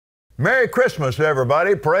Merry Christmas,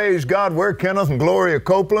 everybody. Praise God. We're Kenneth and Gloria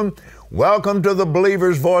Copeland. Welcome to the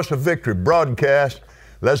Believer's Voice of Victory broadcast.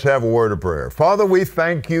 Let's have a word of prayer. Father, we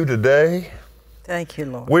thank you today. Thank you,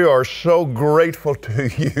 Lord. We are so grateful to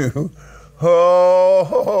you.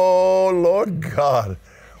 Oh, Lord God.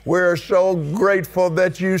 We're so grateful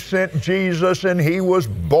that you sent Jesus and he was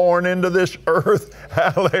born into this earth.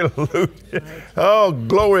 Hallelujah. Oh,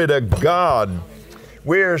 glory to God.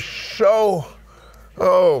 We're so,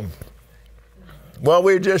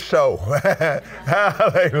 we're just so.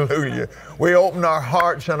 Hallelujah. We open our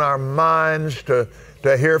hearts and our minds to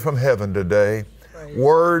hear from heaven today.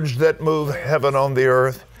 Words that move heaven on the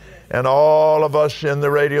earth. And all of us in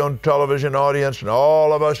the radio and television audience and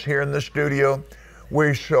all of us here in the studio,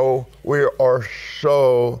 we are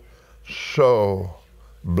so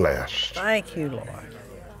blessed. Thank you, Lord.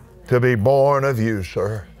 To be born of you,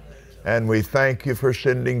 sir. And we thank you for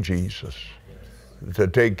sending Jesus to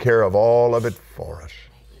take care of all of it for us.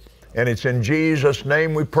 And it's in Jesus'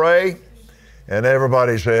 name we pray. And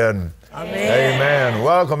everybody said, Amen. Amen.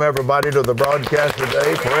 Welcome everybody to the broadcast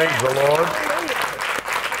today. Praise the Lord.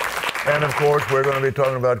 And of course, we're going to be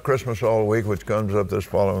talking about Christmas all week, which comes up this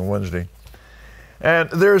following Wednesday. And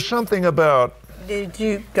there's something about... Did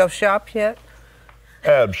you go shop yet?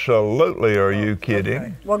 Absolutely. Are you kidding?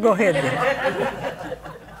 Okay. Well, go ahead then.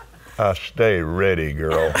 I stay ready,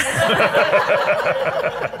 girl.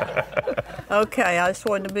 Okay, I just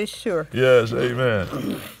wanted to be sure. Yes,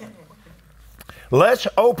 amen. Let's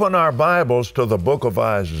open our Bibles to the book of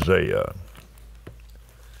Isaiah.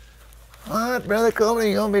 What, Brother Copeland,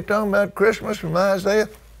 you going to be talking about Christmas from Isaiah?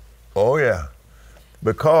 Oh, yeah.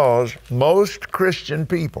 Because most Christian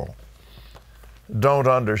people don't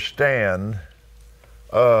understand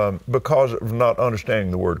because of not understanding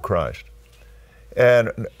the word Christ.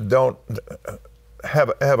 And don't have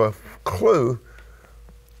a clue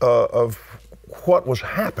of what was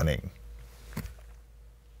happening.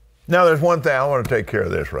 Now, there's one thing, I want to take care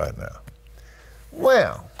of this right now.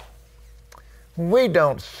 Well, we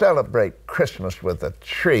don't celebrate Christmas with a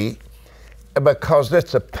tree because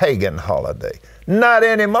it's a pagan holiday. Not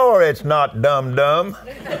anymore, it's not dumb.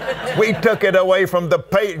 We took it away from the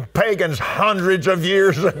pagans hundreds of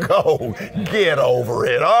years ago. Get over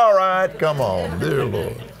it. All right, come on, dear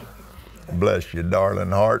Lord. Bless you, darling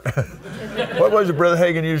heart. What was it Brother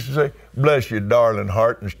Hagin used to say? Bless you, darling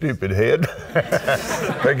heart and stupid head.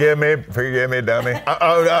 Forgive me, dummy. Forgive me.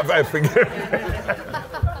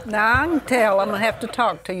 Now, I can tell I'm going to have to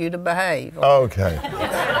talk to you to behave. Okay.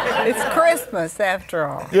 It's Christmas, after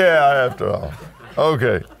all. Yeah, after all.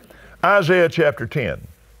 Okay. Isaiah chapter 10,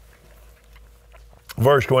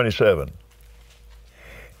 verse 27.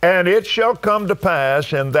 And it shall come to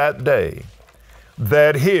pass in that day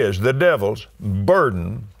that the devil's,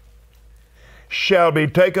 burden shall be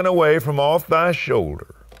taken away from off thy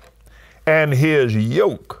shoulder, and his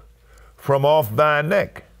yoke from off thy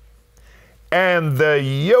neck. And the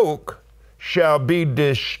yoke shall be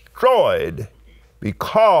destroyed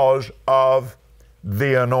because of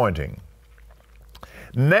the anointing.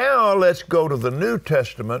 Now let's go to the New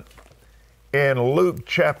Testament in Luke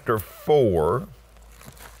chapter 4.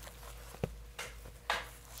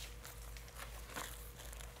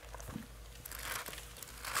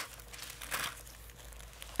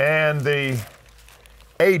 And the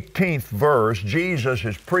 18th verse, Jesus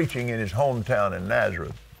is preaching in his hometown in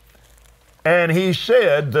Nazareth. And he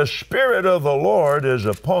said, the Spirit of the Lord is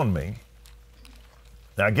upon me.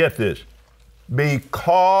 Now get this.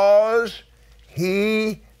 Because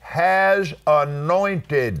he has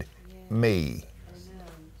anointed me.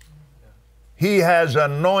 He has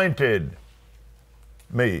anointed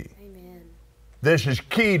me. Amen. This is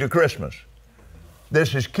key to Christmas.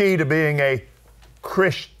 This is key to being a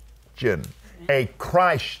Christian, a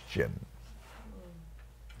Christian.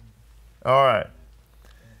 All right.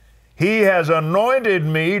 He has anointed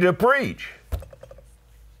me to preach.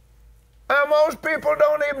 Now, most people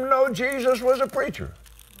don't even know Jesus was a preacher.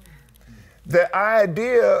 The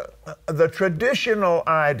idea, the traditional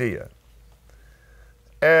idea,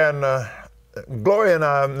 and Gloria and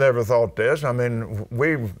I never thought this. I mean,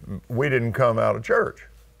 we didn't come out of church.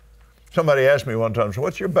 Somebody asked me one time, so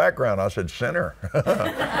what's your background? I said, sinner.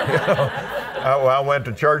 I went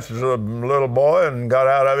to church as a little boy and got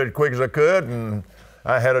out of it as quick as I could, and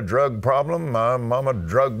I had a drug problem. My mama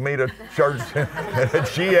drugged me to church, and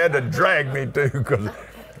she had to drag me too, because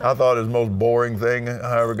I thought it was the most boring thing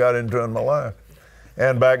I ever got into in my life.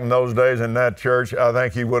 And back in those days in that church, I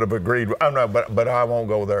think he would have agreed. I'm not, but I won't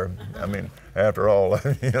go there. I mean, after all,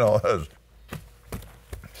 that was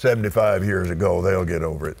 75 years ago. They'll get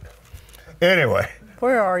over it. Anyway.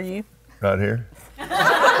 Where are you? Right here.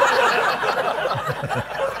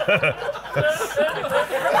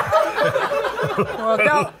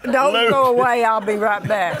 Well, don't go away. I'll be right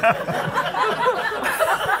back.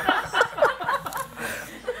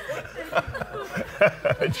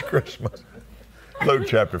 It's Christmas. Luke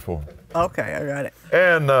chapter 4. Okay, I got it.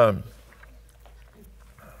 And,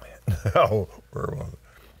 oh, where was it?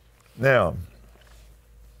 Now,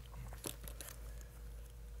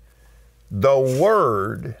 the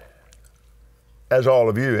Word, as all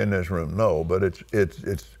of you in this room know, but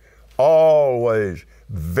it's always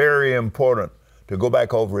very important to go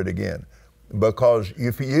back over it again, because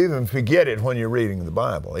if you even forget it when you're reading the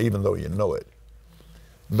Bible, even though you know it.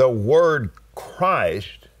 The word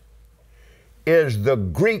Christ is the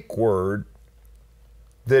Greek word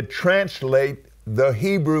that translates the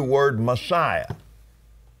Hebrew word Messiah.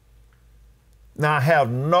 Now, I have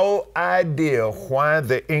no idea why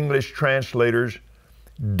the English translators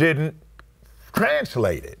didn't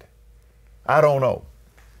translate it. I don't know.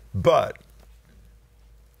 But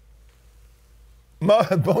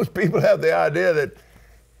most people have the idea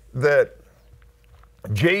that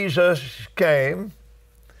Jesus came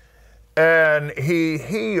and he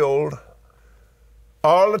healed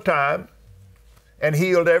all the time and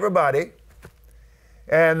healed everybody.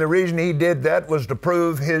 And the reason he did that was to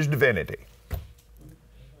prove his divinity,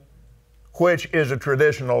 which is a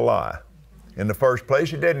traditional lie. In the first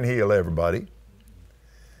place, he didn't heal everybody.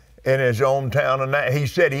 In his own town, and he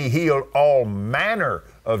said he healed all manner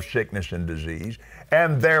of sickness and disease.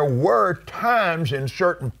 And there were times in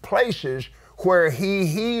certain places where he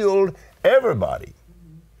healed everybody.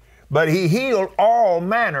 But he healed all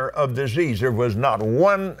manner of disease. There was not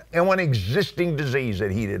one existing disease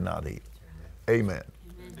that he did not heal. Amen.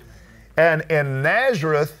 And in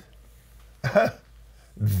Nazareth,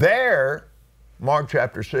 there, Mark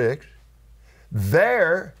chapter 6,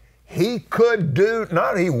 there he could do,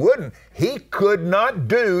 he could not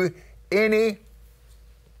do any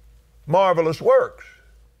marvelous works,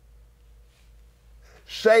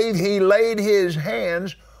 save he laid his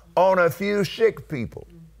hands on a few sick people.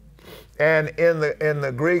 And in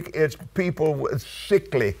the Greek, it's people with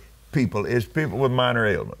sickly people, it's people with minor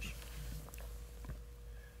ailments.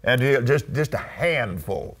 And just a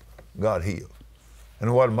handful got healed. And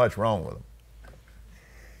there wasn't much wrong with them.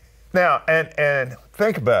 Now, and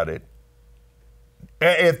think about it.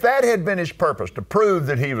 If that had been his purpose, to prove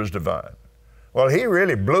that he was divine, well, he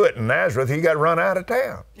really blew it in Nazareth. He got run out of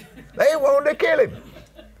town. They wanted to kill him.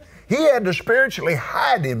 He had to spiritually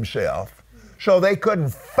hide himself so they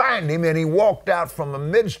couldn't find him, and he walked out from the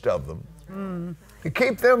midst of them to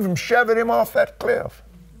keep them from shoving him off that cliff.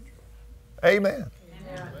 Amen.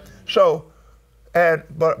 Yeah. So,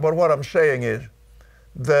 but what I'm saying is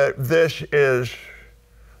that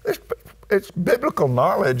it's biblical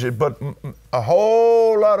knowledge, but a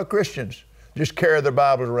whole lot of Christians just carry their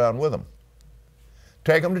Bibles around with them.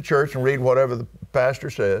 Take them to church and read whatever the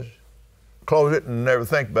pastor says, close it and never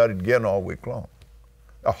think about it again all week long.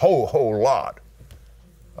 A whole lot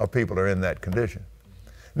of people are in that condition.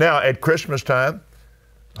 Now, at Christmas time,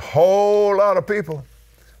 a whole lot of people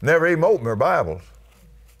never even open their Bibles.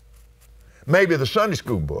 Maybe the Sunday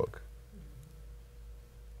school book.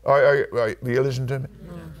 Are you listening to me?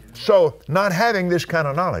 So, not having this kind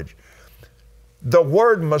of knowledge. The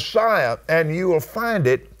word Messiah, and you will find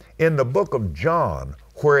it in the book of John,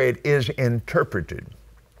 where it is interpreted.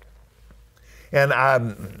 And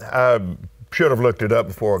I should have looked it up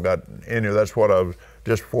before I got in here. That's what I was,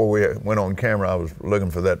 just before we went on camera, I was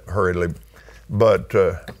looking for that hurriedly. But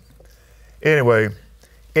anyway,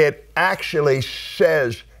 it actually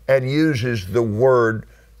says and uses the word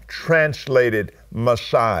translated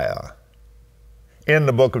Messiah in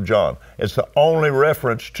the book of John. It's the only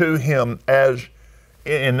reference to him as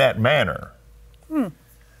in that manner.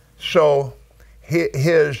 So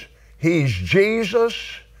he's Jesus,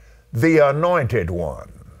 the anointed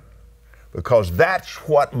one, because that's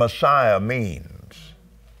what Messiah means.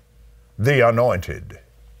 The anointed.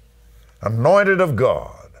 Anointed of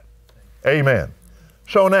God. Amen.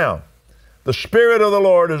 So now, the Spirit of the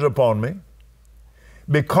Lord is upon me,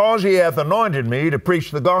 because he hath anointed me to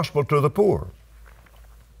preach the gospel to the poor.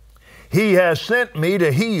 He has sent me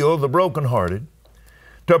to heal the brokenhearted,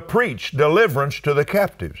 to preach deliverance to the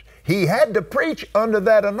captives. He had to preach under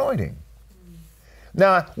that anointing.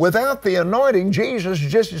 Now, without the anointing, Jesus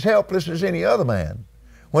is just as helpless as any other man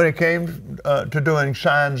when it came to doing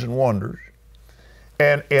signs and wonders.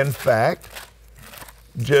 And in fact,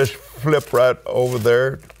 just flip right over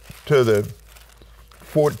there to the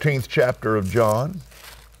 14th chapter of John.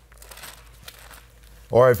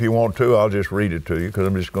 Or if you want to, I'll just read it to you, because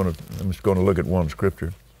I'm just going to look at one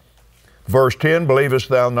scripture. Verse 10, believest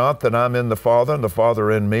thou not that I'm in the Father, and the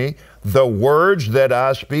Father in me? The words that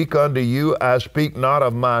I speak unto you, I speak not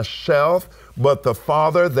of myself, but the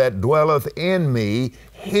Father that dwelleth in me,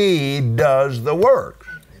 he does the works.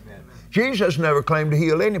 Amen. Jesus never claimed to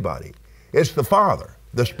heal anybody. It's the Father,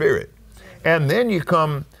 the Spirit. And then you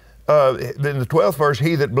come, in the 12th verse,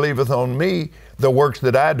 he that believeth on me, the works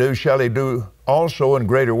that I do shall he do also, and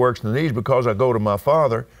greater works than these, because I go to my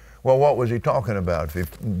Father. Well, what was he talking about? If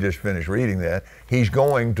you just finished reading that, he's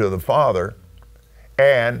going to the Father,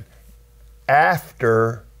 and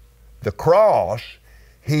after the cross,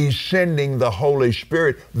 he's sending the Holy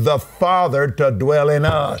Spirit, the Father, to dwell in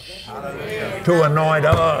us, to anoint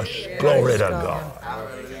us. Glory to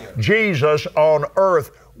God. Jesus on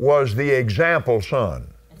earth was the example son.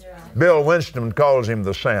 Bill Winston calls him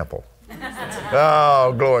the sample.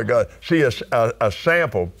 Oh, glory to God. See, a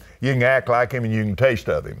sample, you can act like him and you can taste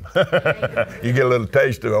of him. You get a little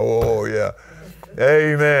taste of, oh yeah.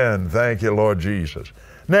 Amen. Thank you, Lord Jesus.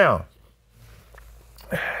 Now,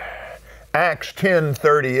 Acts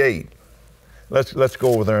 10:38. Let's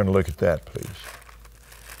go over there and look at that, please.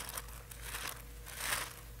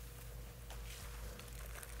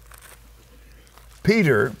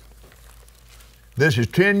 Peter, this is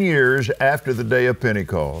 10 years after the day of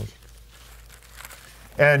Pentecost,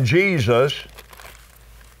 and Jesus,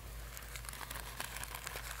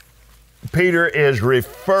 Peter is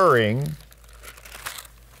referring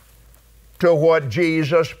to what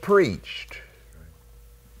Jesus preached.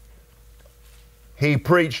 He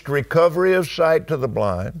preached recovery of sight to the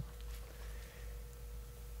blind.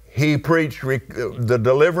 He preached the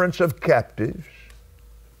deliverance of captives.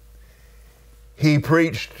 He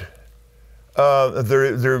preached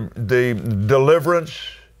the deliverance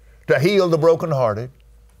to heal the brokenhearted,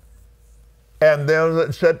 and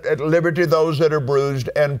then set at liberty those that are bruised,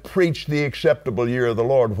 and preach the acceptable year of the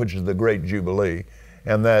Lord, which is the great Jubilee,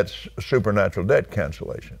 and that's supernatural debt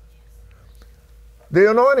cancellation.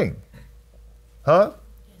 The anointing. Huh?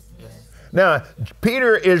 Yes. Now,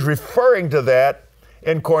 Peter is referring to that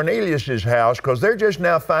in Cornelius' house, because they're just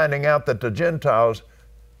now finding out that the Gentiles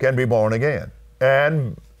can be born again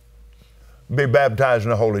and be baptized in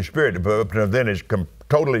the Holy Spirit. But then it's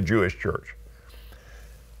totally Jewish church.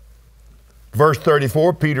 Verse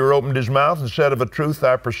 34, Peter opened his mouth and said, of a truth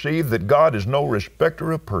I perceive that God is no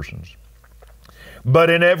respecter of persons. But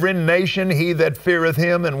in every nation he that feareth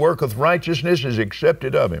him and worketh righteousness is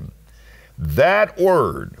accepted of him. That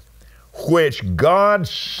word which God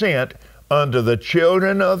sent unto the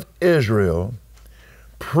children of Israel,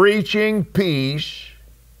 preaching peace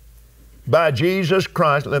by Jesus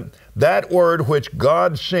Christ, that word which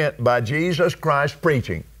God sent by Jesus Christ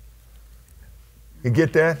preaching. You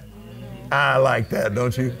get that? I like that,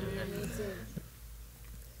 don't you?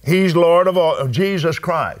 He's Lord of all, Jesus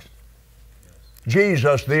Christ.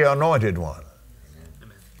 Jesus, the anointed one.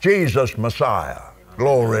 Jesus, Messiah.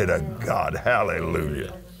 Glory to God.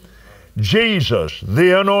 Hallelujah. Jesus,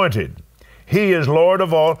 the anointed. He is Lord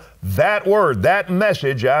of all. That word, that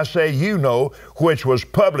message, I say, you know, which was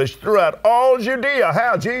published throughout all Judea.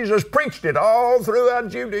 How Jesus preached it all throughout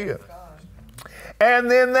Judea. And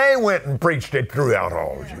then they went and preached it throughout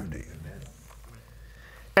all Judea.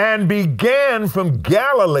 And began from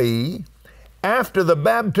Galilee after the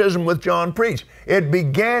baptism with John preached. It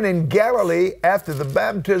began in Galilee after the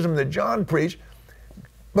baptism that John preached,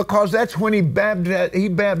 because that's when he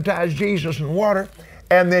baptized Jesus in water,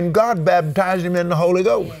 and then God baptized him in the Holy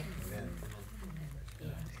Ghost.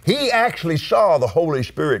 He actually saw the Holy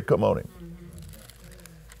Spirit come on him.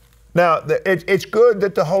 Now, it's good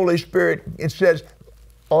that the Holy Spirit, it says,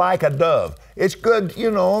 like a dove. It's good, you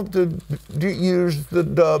know, to use the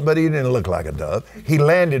dove, but he didn't look like a dove. He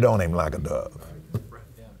landed on him like a dove.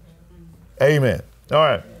 Amen. All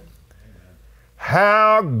right.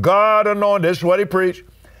 How God anointed, this is what he preached,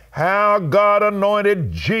 how God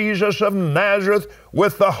anointed Jesus of Nazareth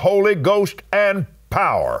with the Holy Ghost and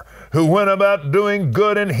power, who went about doing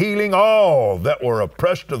good and healing all that were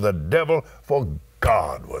oppressed of the devil, for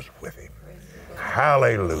God was with him.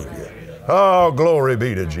 Hallelujah. Oh, glory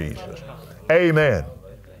be to Jesus. Amen.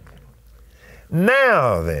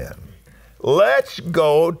 Now then, let's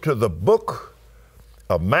go to the book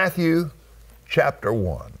of Matthew, chapter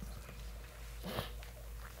 1.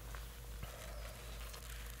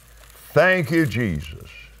 Thank you, Jesus.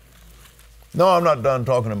 No, I'm not done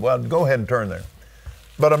talking about, well, go ahead and turn there.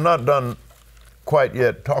 But I'm not done quite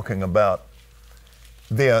yet talking about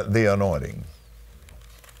the anointing.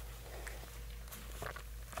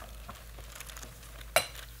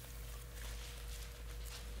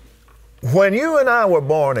 When you and I were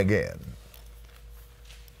born again,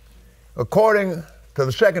 according to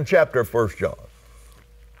the 2nd chapter of 1 John.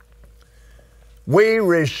 We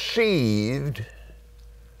received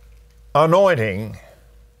anointing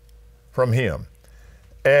from him.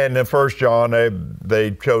 And in 1 John,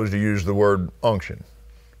 they chose to use the word unction,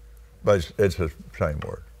 but it's the same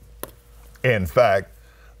word. In fact,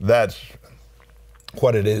 that's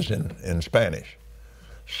what it is in Spanish.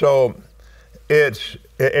 So it's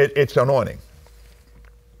anointing.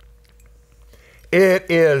 It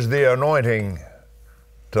is the anointing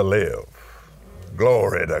to live.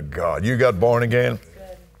 Glory to God. You got born again?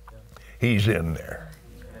 He's in there.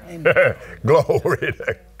 Glory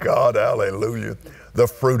to God. Hallelujah. The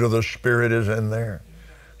fruit of the Spirit is in there.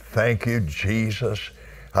 Thank you, Jesus.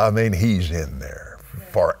 I mean, he's in there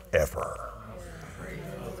forever.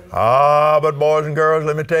 But boys and girls,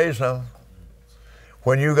 let me tell you something.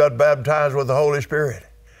 When you got baptized with the Holy Spirit,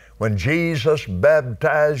 when Jesus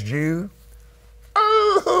baptized you,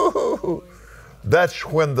 that's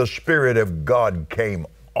when the Spirit of God came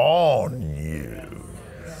on you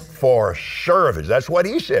for service. That's what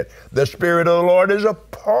he said. The Spirit of the Lord is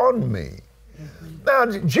upon me. Now,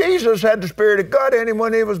 Jesus had the Spirit of God in him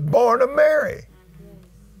when he was born of Mary.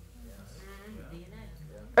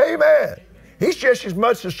 Amen. He's just as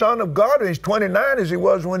much the Son of God when he's 29 as he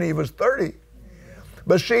was when he was 30.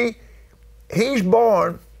 But see, he's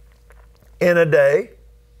born in a day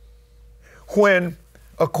when,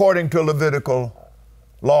 according to Levitical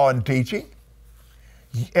law and teaching,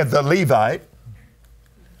 the Levite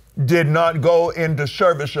did not go into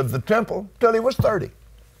service of the temple till he was 30.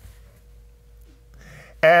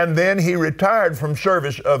 And then he retired from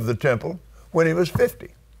service of the temple when he was 50.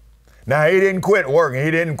 Now, he didn't quit working.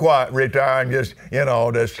 He didn't quite retire and just,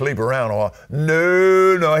 just sleep around a while.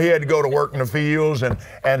 No, he had to go to work in the fields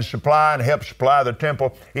and supply and help supply the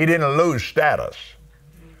temple. He didn't lose status.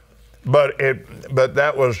 But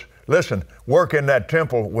that was, listen, work in that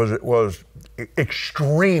temple was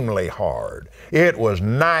extremely hard. It was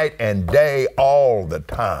night and day all the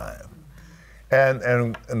time.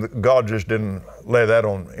 And God just didn't lay that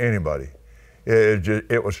on anybody.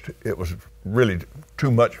 It was really too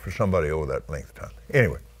much for somebody over that length of time.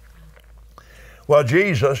 Anyway, well,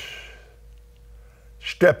 Jesus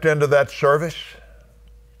stepped into that service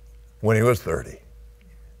when he was 30.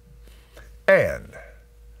 And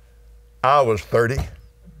I was 30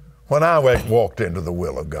 when I walked into the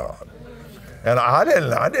will of God. And I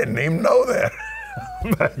didn't even know that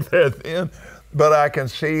back then. But I can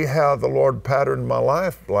see how the Lord patterned my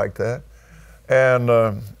life like that. And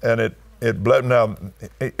it bled. Now,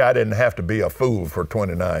 I didn't have to be a fool for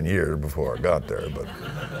 29 years before I got there, but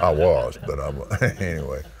I was.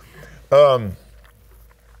 Anyway.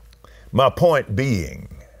 My point being,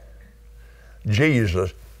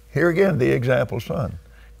 Jesus, here again, the example son,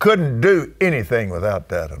 couldn't do anything without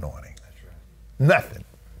that anointing. Nothing.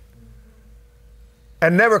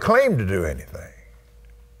 And never claimed to do anything.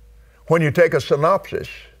 When you take a synopsis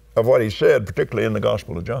of what he said, particularly in the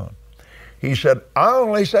Gospel of John, he said, I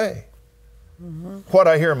only say what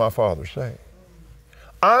I hear my Father say.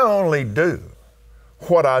 I only do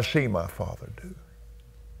what I see my Father do.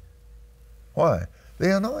 Why?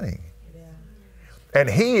 The anointing. Yeah. And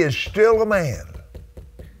he is still a man.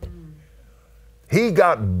 He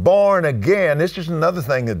got born again. This is another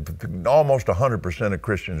thing that almost 100% of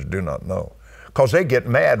Christians do not know. Because they get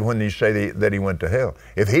mad when you say that he went to hell.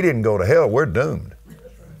 If he didn't go to hell, we're doomed.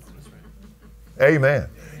 Amen.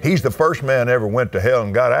 He's the first man ever went to hell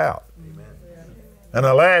and got out. And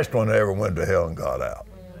the last one that ever went to hell and got out.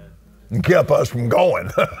 And kept us from going.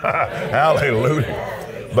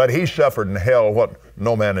 Hallelujah. But he suffered in hell what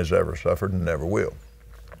no man has ever suffered and never will.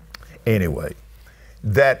 Anyway,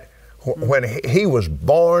 that when he was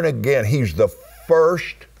born again, he's the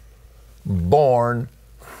first born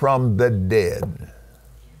from the dead.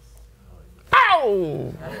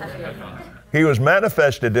 Ow! He was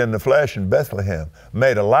manifested in the flesh in Bethlehem,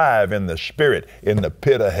 made alive in the spirit in the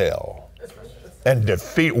pit of hell. And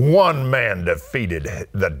one man defeated,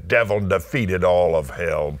 the devil defeated all of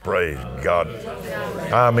hell, praise God.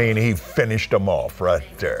 I mean, he finished them off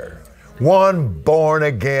right there. One born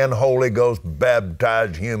again, Holy Ghost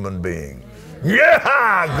baptized human being.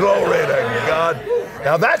 Yeah, glory to God.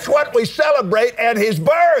 Now that's what we celebrate at his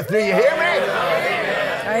birth. Do you hear me?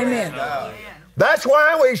 Amen. That's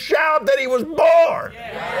why we shout that he was born.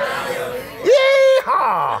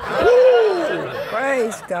 Yeehaw! Woo!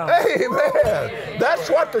 Praise God. Amen. That's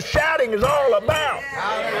what the shouting is all about.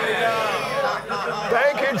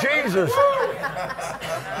 Thank you, Jesus.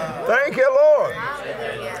 Thank you, Lord.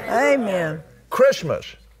 Amen.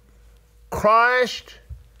 Christmas, Christ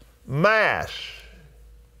Mass.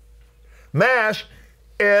 Mass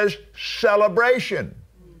is celebration.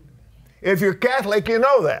 If you're Catholic, you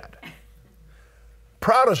know that.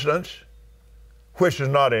 Protestants, which is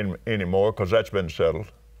not in anymore because that's been settled.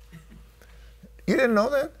 You didn't know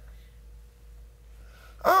that?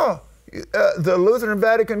 Oh, the Lutheran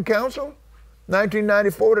Vatican Council,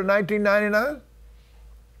 1994 to 1999?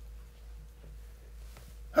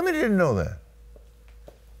 How many didn't know that?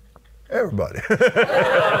 Everybody.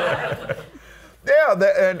 Yeah,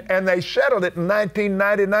 and they settled it in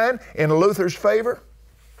 1999 in Luther's favor.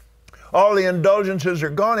 All the indulgences are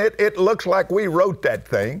gone. It looks like we wrote that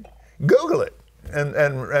thing. Google it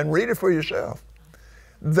and read it for yourself.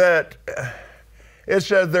 That it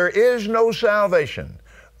says there is no salvation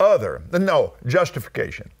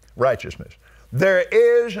justification, righteousness. There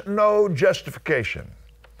is no justification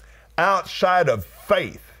outside of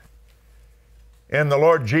faith in the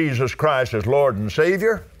Lord Jesus Christ as Lord and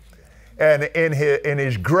Savior, and in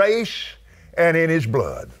His grace and in His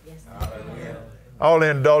blood. All the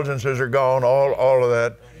indulgences are gone, all of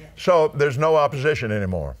that. So there's no opposition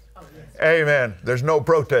anymore. Amen. There's no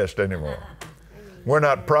protest anymore. We're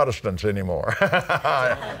not Protestants anymore.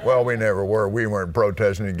 Well, we never were. We weren't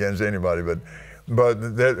protesting against anybody, but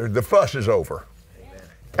the fuss is over.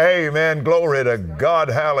 Amen. Glory to God.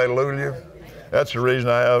 Hallelujah. That's the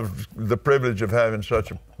reason I have the privilege of having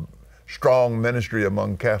such a strong ministry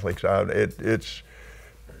among Catholics. It's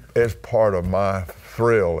part of my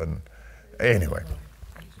thrill. And anyway,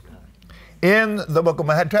 in the book of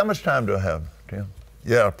Matthew, how much time do I have, Tim?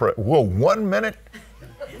 Yeah, whoa, 1 minute?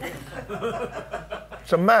 What's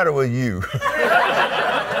the matter with you?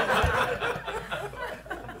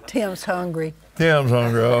 Tim's hungry. Tim's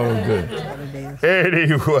hungry. Oh, good.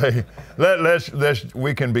 Anyway,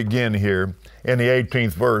 we can begin here in the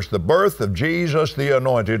 18th verse. The birth of Jesus the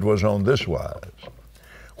Anointed was on this wise.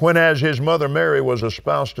 When as his mother Mary was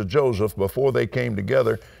espoused to Joseph, before they came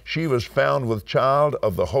together, she was found with child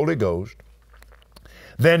of the Holy Ghost.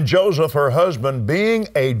 Then Joseph, her husband, being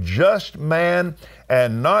a just man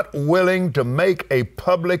and not willing to make a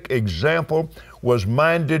public example, was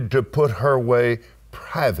minded to put her away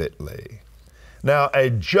privately. Now, a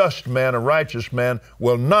just man, a righteous man,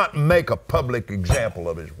 will not make a public example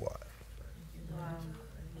of his wife.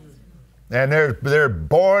 And they're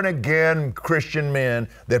born-again Christian men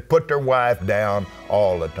that put their wife down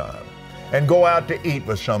all the time and go out to eat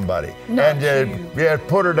with somebody. And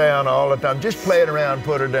put her down all the time. Just play it around,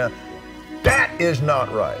 put her down. That is not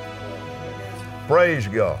right. Praise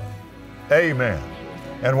God. Amen.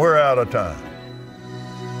 And we're out of time.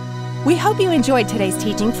 We hope you enjoyed today's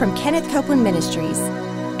teaching from Kenneth Copeland Ministries.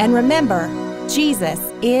 And remember, Jesus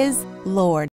is Lord.